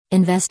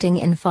Investing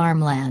in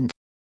farmland.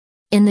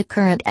 In the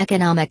current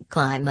economic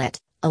climate,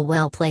 a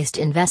well-placed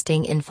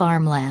investing in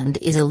farmland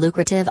is a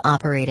lucrative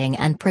operating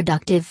and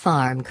productive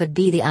farm could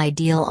be the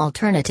ideal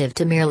alternative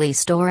to merely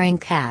storing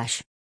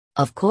cash.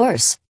 Of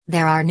course,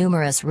 there are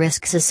numerous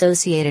risks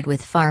associated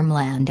with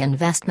farmland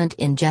investment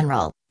in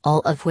general,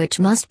 all of which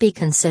must be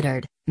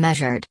considered,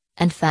 measured,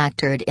 and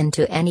factored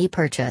into any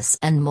purchase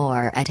and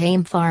more at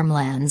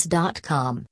aimfarmlands.com.